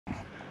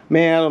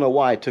Man, I don't know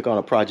why I took on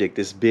a project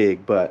this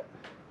big, but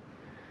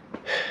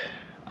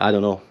I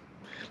don't know.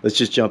 Let's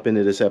just jump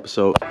into this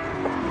episode.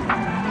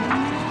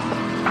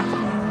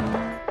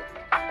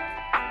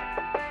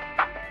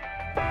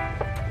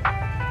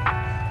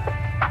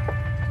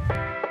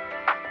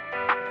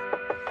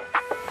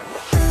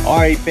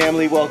 Alright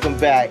family, welcome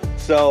back.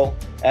 So,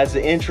 as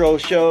the intro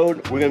showed,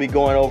 we're going to be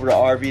going over the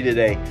RV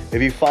today.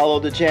 If you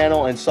followed the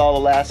channel and saw the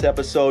last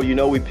episode, you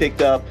know we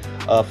picked up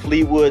a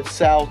Fleetwood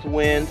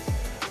Southwind.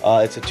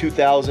 It's a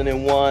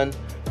 2001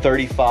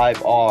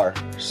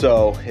 35R.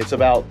 So it's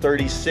about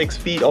 36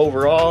 feet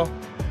overall.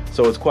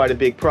 So it's quite a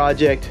big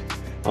project.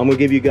 I'm gonna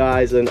give you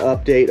guys an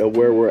update of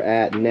where we're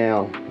at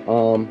now.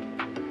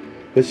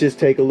 Let's just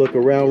take a look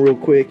around real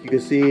quick. You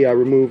can see I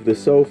removed the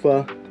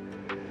sofa.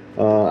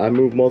 I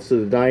moved most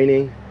of the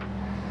dining.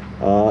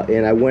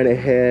 And I went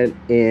ahead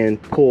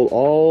and pulled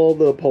all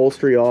the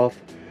upholstery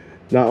off.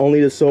 Not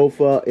only the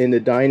sofa in the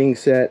dining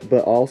set,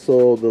 but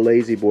also the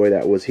lazy boy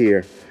that was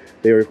here.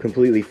 They were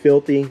completely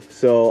filthy,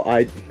 so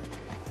I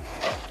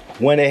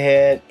went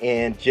ahead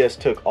and just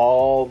took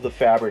all the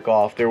fabric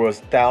off. There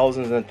was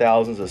thousands and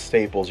thousands of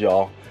staples,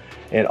 y'all,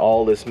 and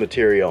all this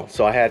material.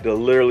 So I had to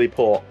literally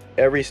pull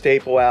every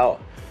staple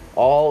out,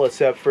 all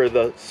except for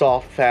the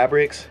soft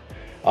fabrics,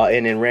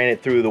 and then ran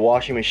it through the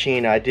washing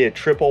machine. I did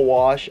triple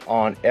wash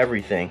on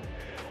everything,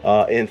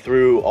 and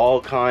threw all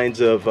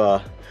kinds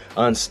of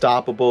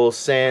unstoppable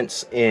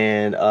scents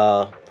and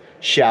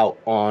shout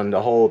on the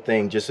whole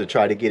thing just to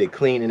try to get it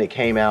clean, and it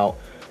came out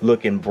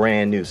looking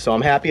brand new. So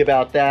I'm happy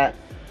about that.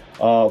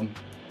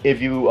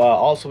 If you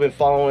also been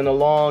following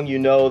along, you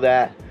know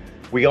that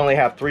we only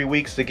have 3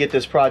 weeks to get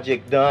this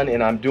project done,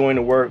 and I'm doing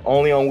the work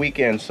only on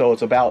weekends, so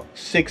it's about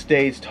 6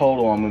 days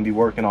total I'm gonna be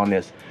working on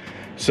this.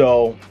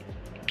 So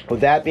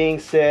with that being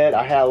said,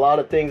 I had a lot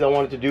of things I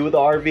wanted to do with the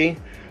RV,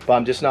 but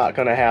I'm just not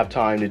gonna have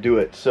time to do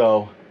it.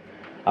 So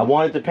I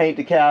wanted to paint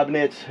the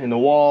cabinets and the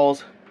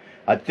walls.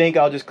 I think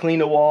I'll just clean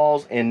the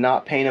walls and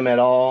not paint them at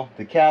all.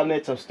 The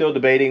cabinets, I'm still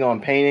debating on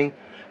painting.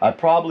 I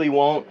probably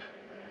won't,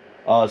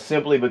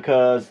 simply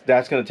because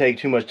that's going to take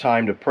too much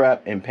time to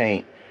prep and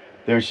paint.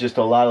 There's just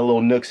a lot of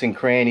little nooks and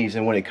crannies,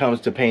 and when it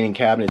comes to painting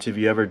cabinets, if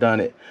you ever done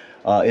it,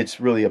 it's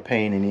really a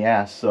pain in the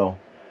ass. So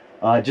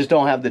I just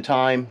don't have the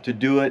time to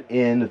do it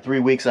in the 3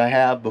 weeks I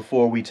have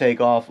before we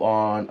take off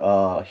on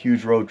a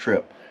huge road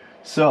trip.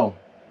 So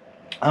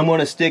I'm going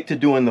to stick to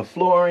doing the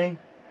flooring.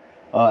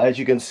 As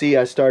you can see,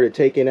 I started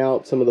taking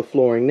out some of the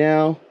flooring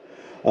now,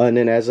 and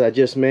then as I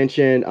just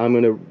mentioned, I'm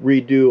going to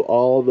redo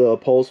all the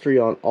upholstery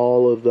on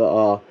all of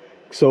the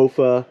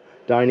sofa,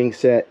 dining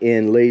set,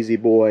 and lazy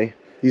boy.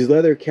 These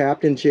leather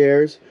captain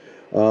chairs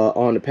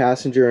on the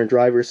passenger and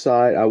driver's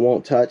side I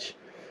won't touch.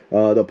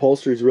 The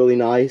upholstery is really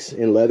nice,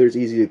 and leather is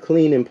easy to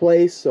clean in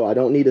place, so I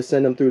don't need to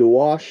send them through the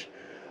wash.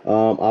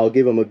 I'll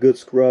give them a good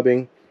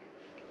scrubbing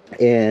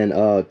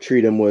and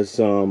treat them with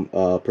some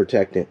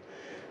protectant.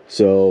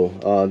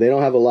 So they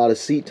don't have a lot of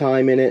seat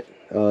time in it.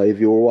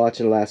 If you were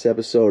watching the last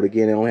episode,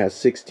 again, it only has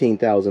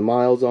 16,000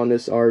 miles on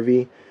this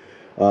RV.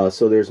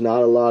 So there's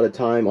not a lot of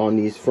time on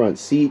these front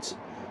seats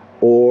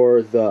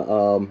or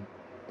the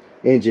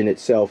engine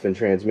itself and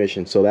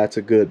transmission. So that's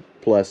a good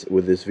plus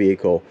with this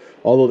vehicle.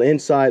 Although the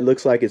inside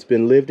looks like it's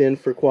been lived in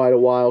for quite a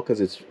while because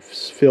it's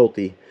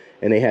filthy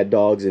and they had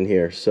dogs in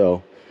here.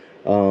 So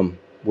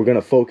we're going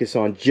to focus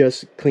on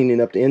just cleaning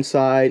up the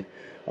inside.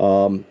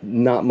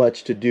 Not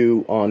much to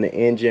do on the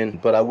engine,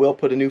 but I will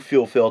put a new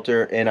fuel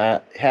filter, and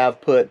I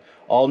have put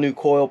all new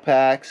coil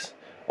packs,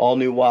 all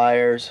new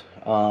wires,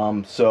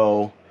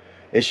 so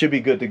it should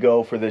be good to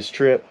go for this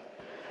trip.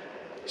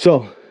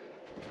 So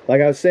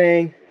like I was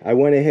saying, I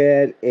went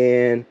ahead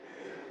and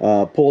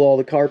pulled all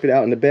the carpet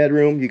out in the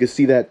bedroom. You can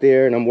see that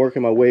there, and I'm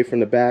working my way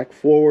from the back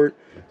forward.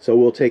 So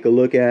we'll take a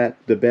look at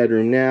the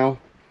bedroom now.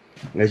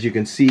 As you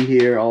can see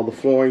here, all the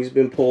flooring's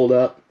been pulled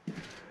up.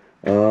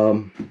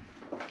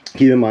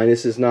 Keep in mind,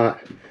 this is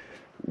not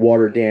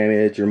water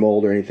damage or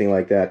mold or anything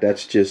like that.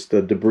 That's just the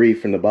debris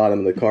from the bottom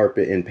of the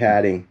carpet and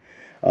padding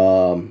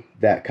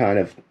that kind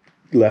of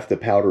left the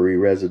powdery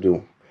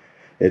residue.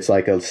 It's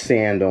like a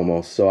sand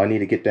almost, so I need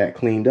to get that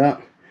cleaned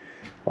up.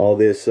 All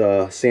this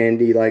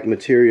sandy like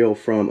material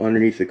from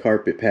underneath the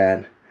carpet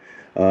pad,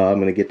 I'm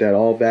going to get that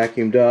all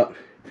vacuumed up.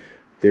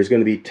 There's going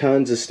to be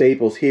tons of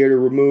staples here to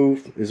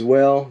remove as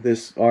well.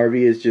 This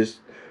RV is just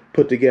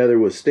put together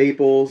with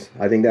staples.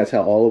 I think that's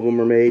how all of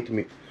them are made,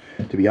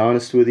 to be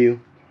honest with you.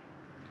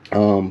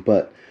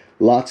 But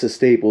lots of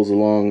staples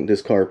along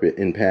this carpet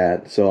and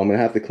pad. So I'm going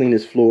to have to clean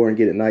this floor and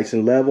get it nice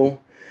and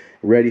level,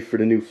 ready for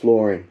the new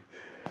flooring.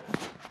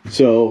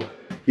 So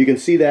you can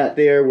see that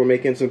there, we're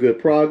making some good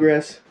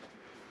progress.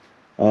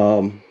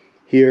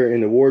 Here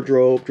in the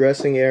wardrobe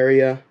dressing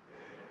area,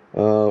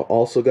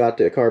 also got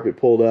the carpet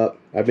pulled up.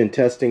 I've been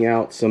testing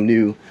out some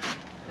new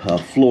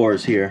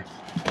floors here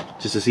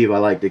just to see if I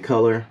like the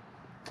color.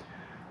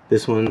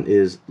 This one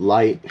is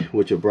light,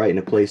 which will brighten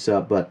the place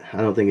up, but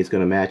I don't think it's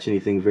going to match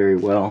anything very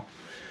well.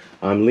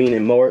 I'm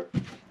leaning more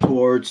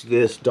towards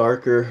this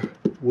darker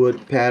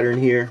wood pattern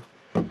here.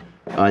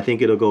 I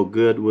think it'll go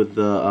good with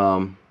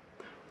the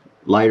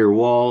lighter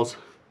walls.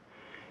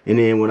 And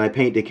then when I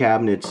paint the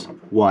cabinets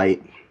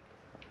white,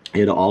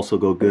 it'll also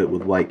go good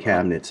with white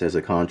cabinets as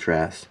a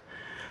contrast.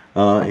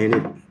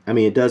 And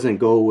it doesn't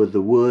go with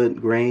the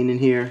wood grain in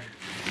here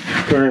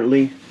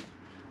currently,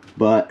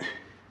 but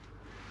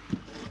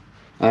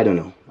I don't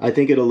know. I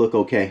think it'll look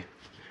okay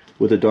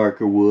with a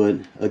darker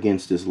wood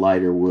against this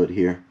lighter wood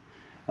here.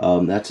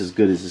 That's as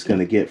good as it's going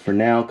to get for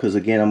now, because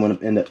again, I'm going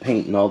to end up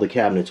painting all the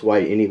cabinets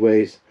white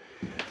anyways.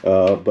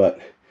 But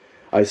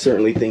I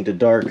certainly think the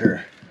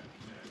darker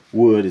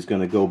wood is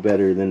going to go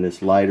better than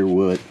this lighter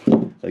wood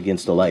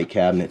against the light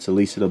cabinets. At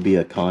least it'll be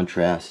a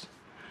contrast.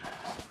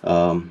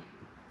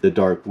 The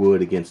dark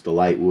wood against the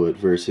light wood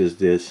versus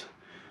this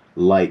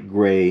light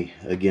gray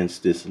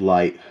against this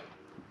light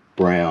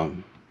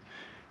brown.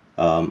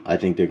 I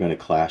think they're going to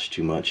clash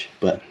too much,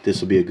 but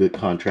this will be a good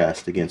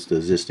contrast against the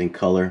existing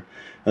color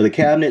of the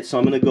cabinet. So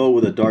I'm going to go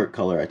with a dark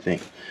color, I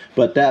think,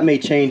 but that may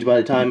change by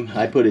the time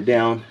I put it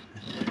down.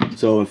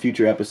 So in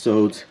future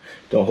episodes,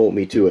 don't hold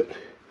me to it.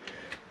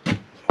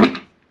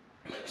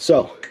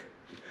 So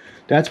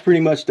that's pretty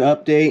much the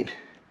update.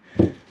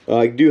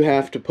 I do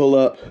have to pull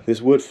up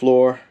this wood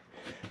floor.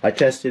 I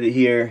tested it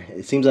here.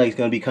 It seems like it's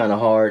going to be kind of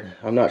hard.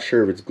 I'm not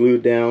sure if it's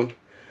glued down.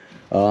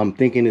 I'm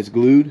thinking it's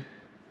glued,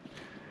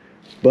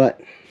 but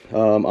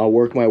I'll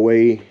work my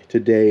way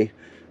today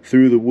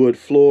through the wood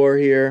floor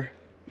here,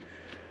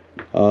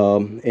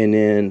 and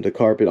then the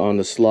carpet on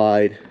the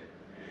slide.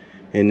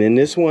 And then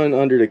this one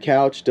under the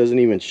couch doesn't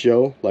even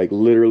show, like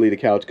literally the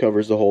couch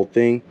covers the whole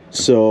thing.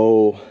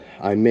 So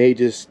I may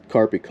just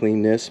carpet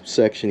clean this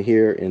section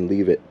here and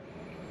leave it.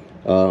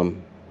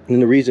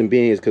 And the reason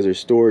being is because there's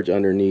storage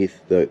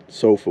underneath the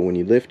sofa when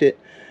you lift it,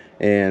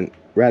 and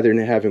rather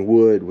than having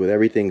wood with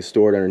everything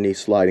stored underneath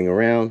sliding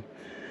around,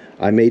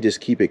 I may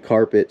just keep it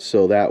carpet,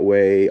 so that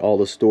way all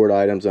the stored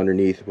items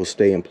underneath will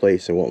stay in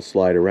place and won't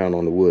slide around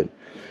on the wood.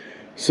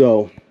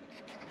 So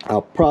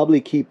I'll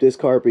probably keep this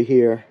carpet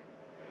here,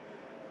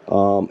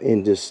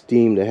 and just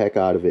steam the heck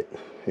out of it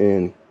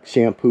and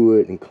shampoo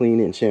it and clean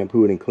it and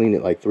shampoo it and clean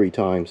it like 3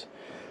 times.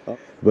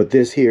 But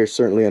this here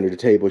certainly under the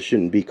table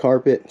shouldn't be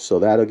carpet, so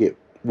that'll get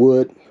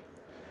wood,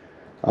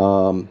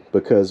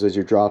 because as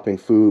you're dropping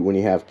food when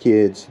you have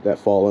kids that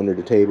fall under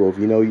the table,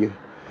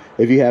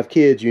 if you have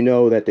kids, you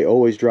know that they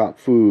always drop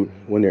food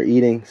when they're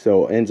eating,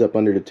 so it ends up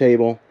under the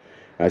table.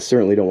 I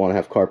certainly don't want to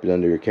have carpet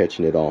under your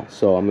kitchen at all,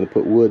 so I'm going to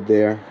put wood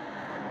there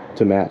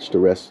to match the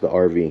rest of the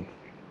RV.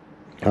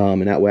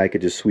 And that way I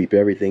could just sweep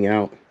everything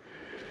out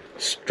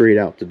straight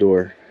out the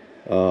door.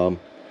 And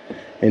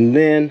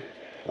then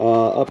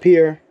up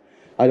here,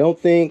 I don't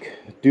think,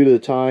 due to the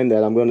time,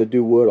 that I'm going to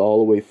do wood all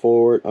the way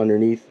forward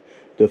underneath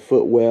the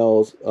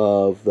footwells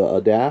of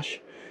the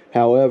dash.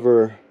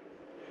 However,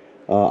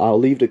 I'll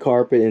leave the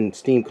carpet and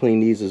steam clean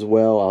these as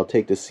well. I'll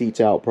take the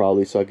seats out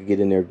probably so I could get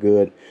in there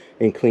good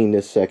and clean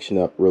this section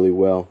up really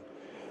well.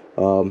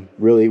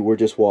 Really, we're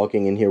just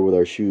walking in here with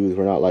our shoes.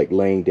 We're not like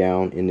laying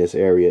down in this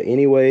area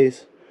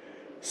anyways.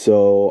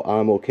 So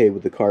I'm okay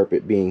with the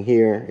carpet being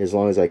here as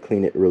long as I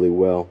clean it really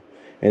well.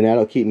 And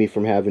that'll keep me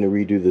from having to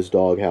redo this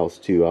doghouse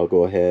too. I'll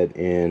go ahead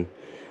and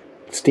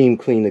steam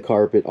clean the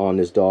carpet on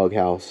this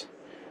doghouse,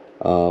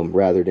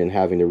 rather than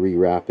having to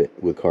rewrap it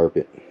with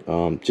carpet.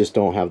 Just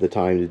don't have the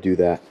time to do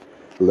that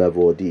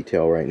level of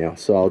detail right now.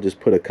 So I'll just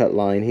put a cut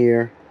line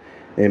here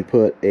and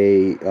put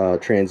a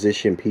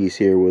transition piece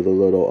here with a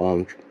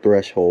little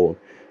threshold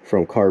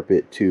from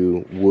carpet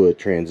to wood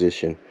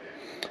transition.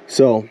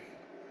 So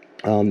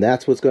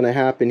that's what's going to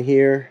happen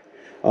here.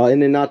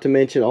 And then not to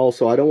mention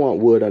also, I don't want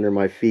wood under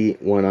my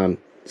feet when I'm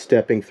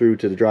stepping through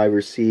to the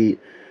driver's seat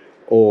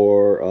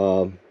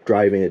or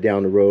driving it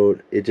down the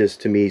road. It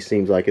just, to me,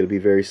 seems like it'll be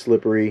very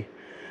slippery.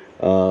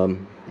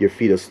 Your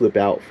feet will slip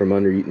out from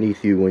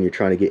underneath you when you're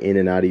trying to get in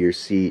and out of your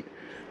seat.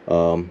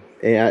 And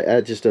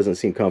that just doesn't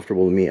seem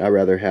comfortable to me. I'd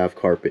rather have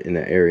carpet in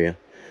that area,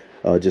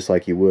 just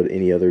like you would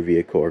any other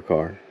vehicle or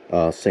car.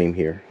 Same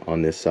here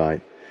on this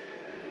side.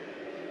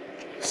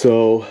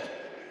 So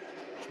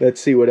let's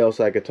see what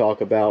else I could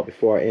talk about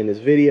before I end this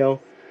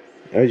video.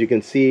 As you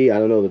can see, I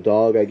don't know, the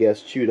dog, I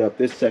guess, chewed up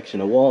this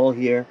section of wall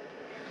here.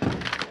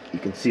 You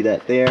can see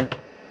that there.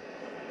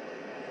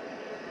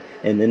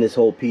 And then this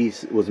whole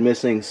piece was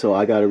missing, so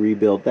I got to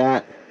rebuild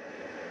that.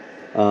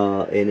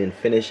 And then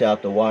finish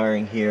out the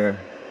wiring here.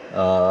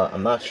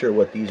 I'm not sure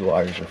what these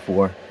wires are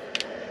for.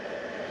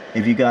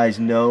 If you guys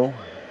know,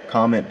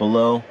 comment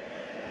below.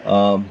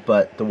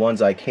 But the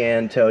ones I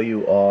can tell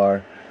you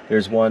are,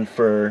 there's one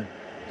for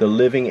the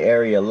living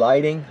area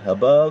lighting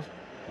above,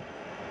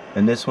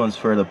 and this one's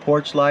for the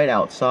porch light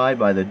outside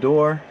by the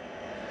door,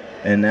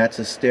 and that's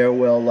a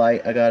stairwell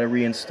light I gotta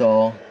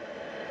reinstall.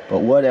 But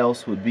what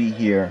else would be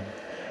here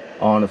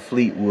on a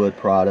Fleetwood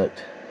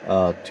product,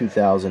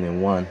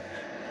 2001?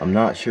 I'm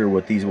not sure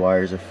what these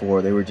wires are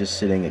for. They were just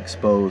sitting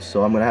exposed,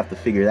 so I'm gonna have to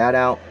figure that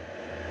out.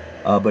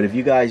 But if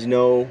you guys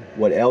know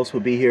what else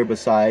would be here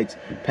besides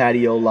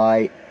patio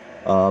light,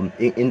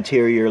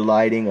 interior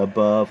lighting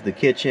above the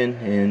kitchen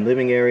and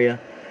living area,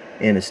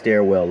 and a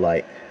stairwell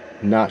light,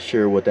 not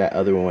sure what that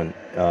other one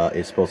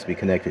is supposed to be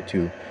connected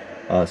to.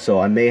 So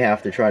I may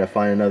have to try to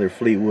find another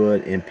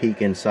Fleetwood and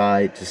peek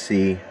inside to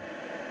see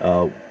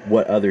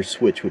what other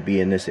switch would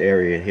be in this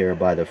area here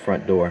by the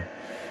front door.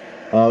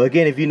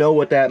 Again, if you know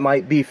what that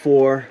might be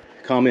for,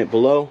 comment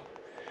below.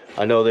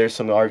 I know there's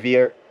some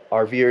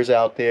RVers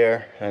out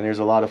there, and there's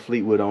a lot of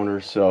Fleetwood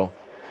owners, so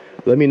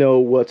let me know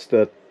what's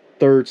the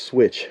third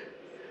switch.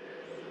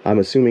 I'm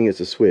assuming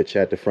it's a switch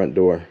at the front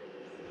door.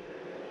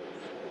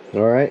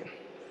 Alright,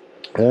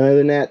 other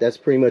than that, that's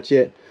pretty much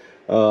it.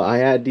 I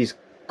had these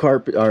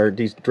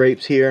these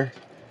drapes here.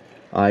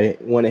 I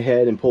went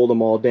ahead and pulled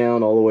them all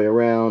down all the way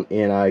around,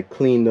 and I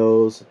cleaned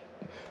those,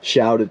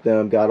 shouted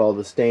them, got all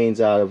the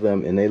stains out of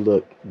them, and they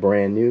look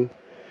brand new.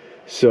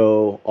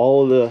 So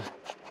all of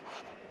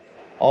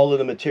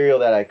the material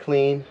that I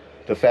cleaned,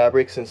 the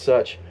fabrics and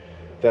such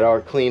that are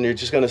clean, they're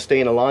just going to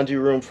stay in the laundry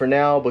room for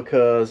now,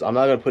 because I'm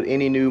not going to put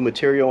any new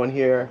material in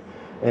here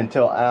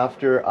until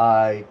after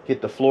I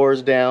get the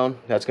floors down.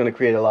 That's going to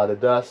create a lot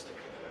of dust,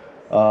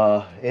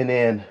 and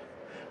then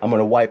I'm going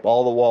to wipe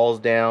all the walls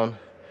down,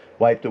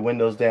 wipe the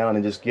windows down,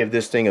 and just give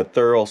this thing a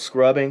thorough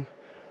scrubbing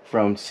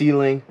from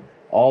ceiling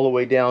all the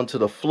way down to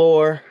the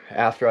floor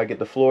after I get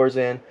the floors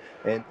in.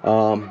 And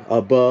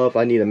above,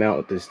 I need to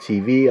mount this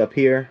TV up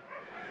here.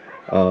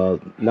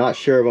 Not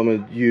sure if I'm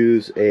going to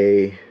use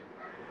a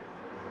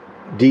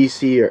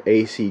DC or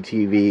AC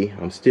TV.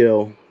 I'm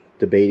still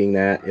debating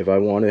that. If I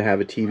want to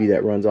have a TV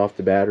that runs off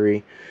the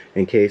battery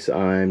in case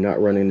I'm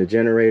not running the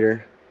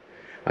generator,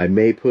 I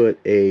may put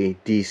a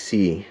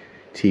DC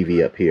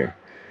TV up here,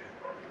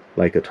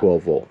 like a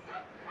 12 volt.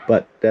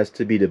 But that's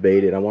to be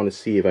debated. I want to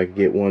see if I can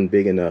get one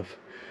big enough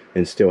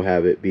and still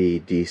have it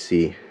be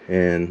DC.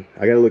 And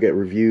I got to look at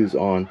reviews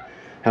on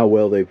how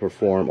well they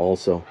perform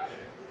also.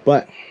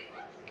 But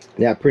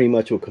that pretty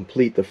much will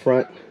complete the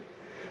front.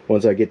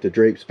 Once I get the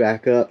drapes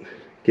back up,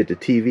 get the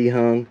TV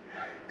hung,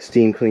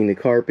 steam clean the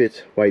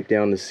carpets, wipe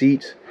down the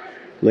seats,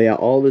 lay out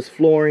all this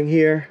flooring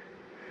here,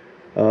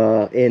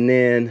 and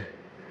then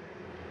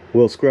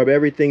we'll scrub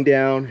everything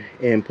down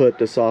and put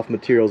the soft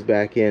materials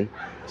back in.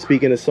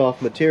 Speaking of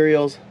soft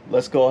materials,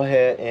 let's go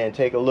ahead and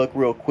take a look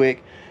real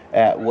quick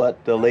at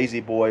what the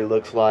Lazy Boy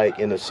looks like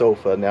in the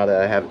sofa now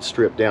that I have it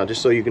stripped down,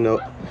 just so you can know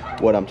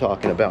what I'm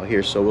talking about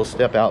here. So we'll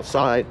step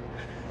outside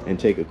and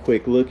take a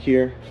quick look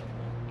here.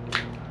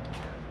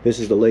 This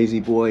is the Lazy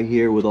Boy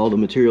here with all the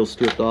material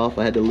stripped off.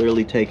 I had to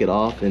literally take it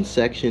off in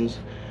sections.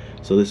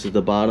 So this is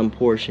the bottom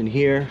portion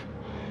here.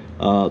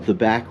 The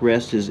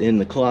backrest is in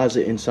the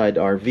closet inside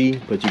the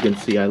RV, but you can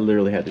see I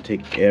literally had to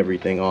take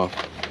everything off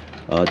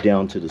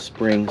down to the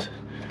springs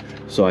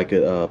so I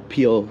could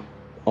peel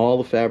all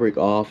the fabric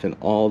off and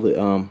all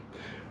the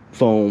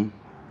foam,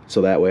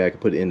 so that way I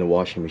could put it in the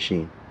washing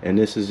machine. And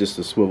this is just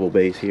a swivel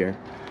base here.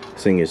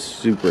 This thing is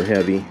super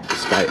heavy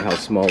despite how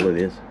small it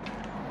is.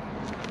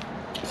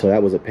 So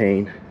that was a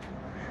pain.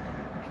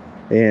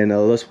 And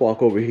let's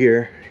walk over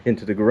here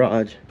into the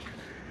garage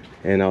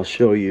and I'll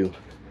show you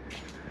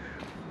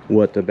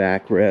what the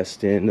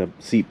backrest and the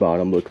seat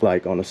bottom look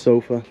like on the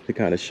sofa, to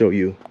kind of show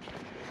you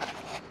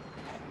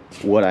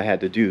what I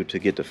had to do to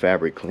get the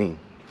fabric clean.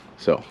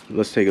 So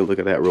let's take a look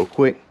at that real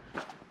quick.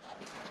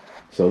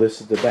 So this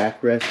is the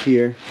backrest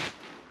here,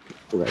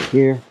 right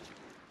here.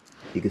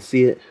 You can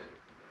see it,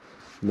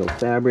 no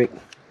fabric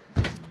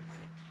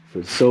for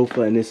the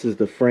sofa, and this is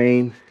the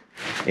frame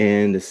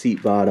and the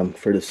seat bottom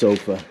for the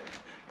sofa.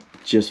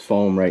 Just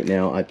foam right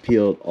now. I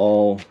peeled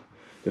all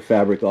the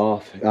fabric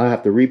off. I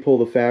have to re-pull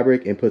the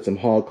fabric and put some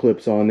hog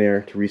clips on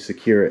there to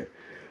re-secure it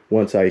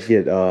once I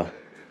get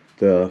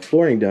the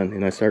flooring done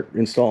and I start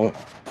installing.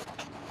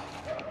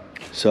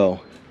 So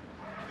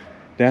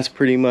that's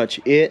pretty much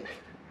it.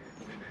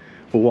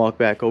 We'll walk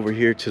back over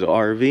here to the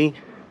RV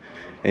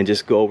and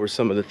just go over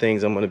some of the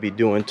things I'm going to be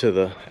doing to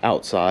the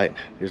outside.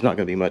 There's not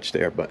going to be much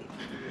there, but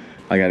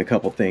I got a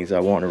couple things I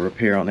want to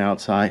repair on the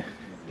outside.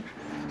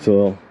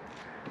 So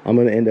I'm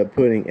going to end up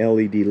putting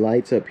LED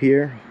lights up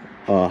here,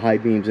 high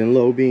beams and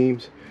low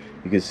beams.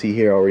 You can see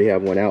here I already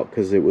have one out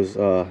because it was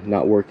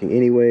not working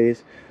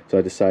anyways. So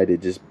I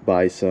decided to just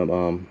buy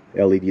some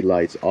LED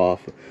lights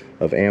off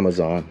of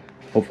Amazon.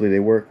 Hopefully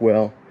they work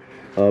well.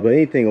 But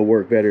anything will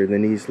work better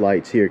than these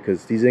lights here,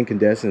 because these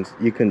incandescents,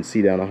 you couldn't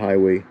see down the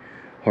highway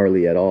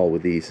hardly at all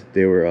with these.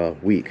 They were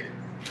weak.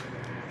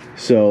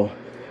 So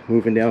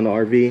moving down the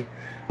RV,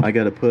 I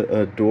got to put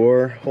a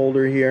door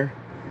holder here,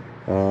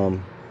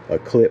 a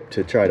clip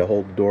to try to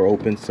hold the door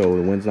open so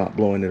the wind's not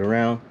blowing it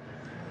around.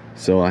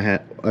 So I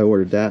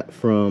ordered that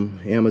from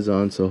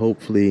Amazon, so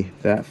hopefully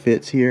that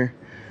fits here.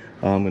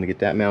 I'm gonna get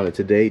that mounted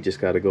today. Just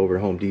got to go over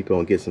to Home Depot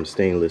and get some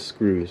stainless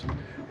screws,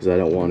 because I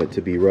don't want it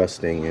to be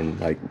rusting and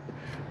like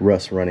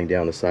rust running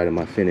down the side of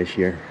my finish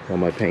here on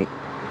my paint.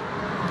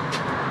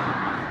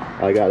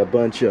 I got a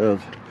bunch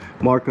of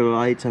marker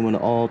lights. I'm going to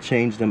all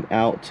change them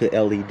out to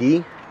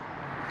LED.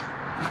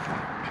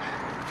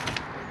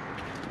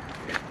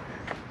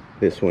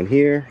 This one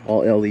here,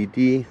 all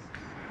LED.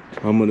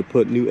 I'm going to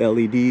put new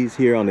LEDs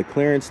here on the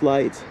clearance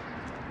lights.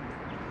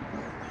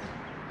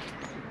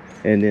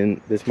 And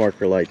then this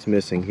marker light's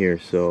missing here,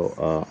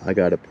 so I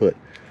got to put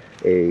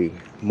a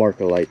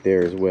marker light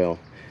there as well.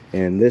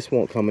 and this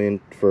won't come in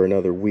for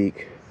another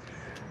week,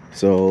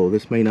 so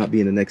this may not be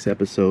in the next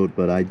episode,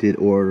 but I did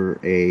order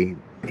a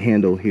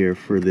handle here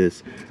for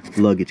this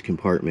luggage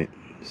compartment,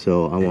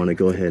 so I want to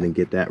go ahead and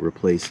get that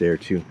replaced there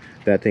too.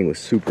 That thing was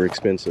super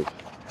expensive.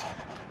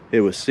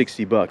 It was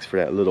 60 bucks for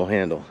that little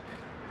handle.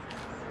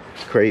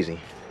 It's crazy.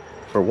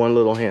 For one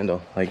little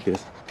handle like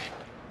this,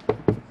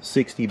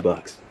 60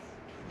 bucks.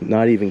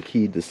 Not even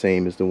keyed the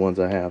same as the ones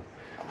I have,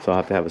 so I'll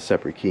have to have a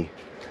separate key.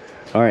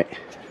 All right,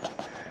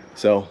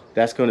 so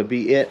that's going to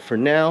be it for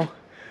now.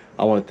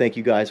 I want to thank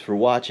you guys for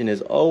watching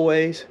as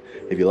always.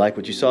 If you like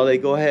what you saw today,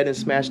 go ahead and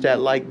smash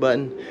that like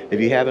button. If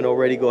you haven't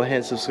already, go ahead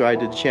and subscribe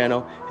to the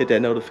channel. Hit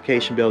that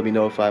notification bell to be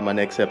notified of my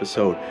next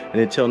episode.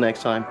 And until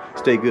next time,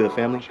 stay good,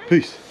 family.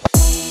 Peace.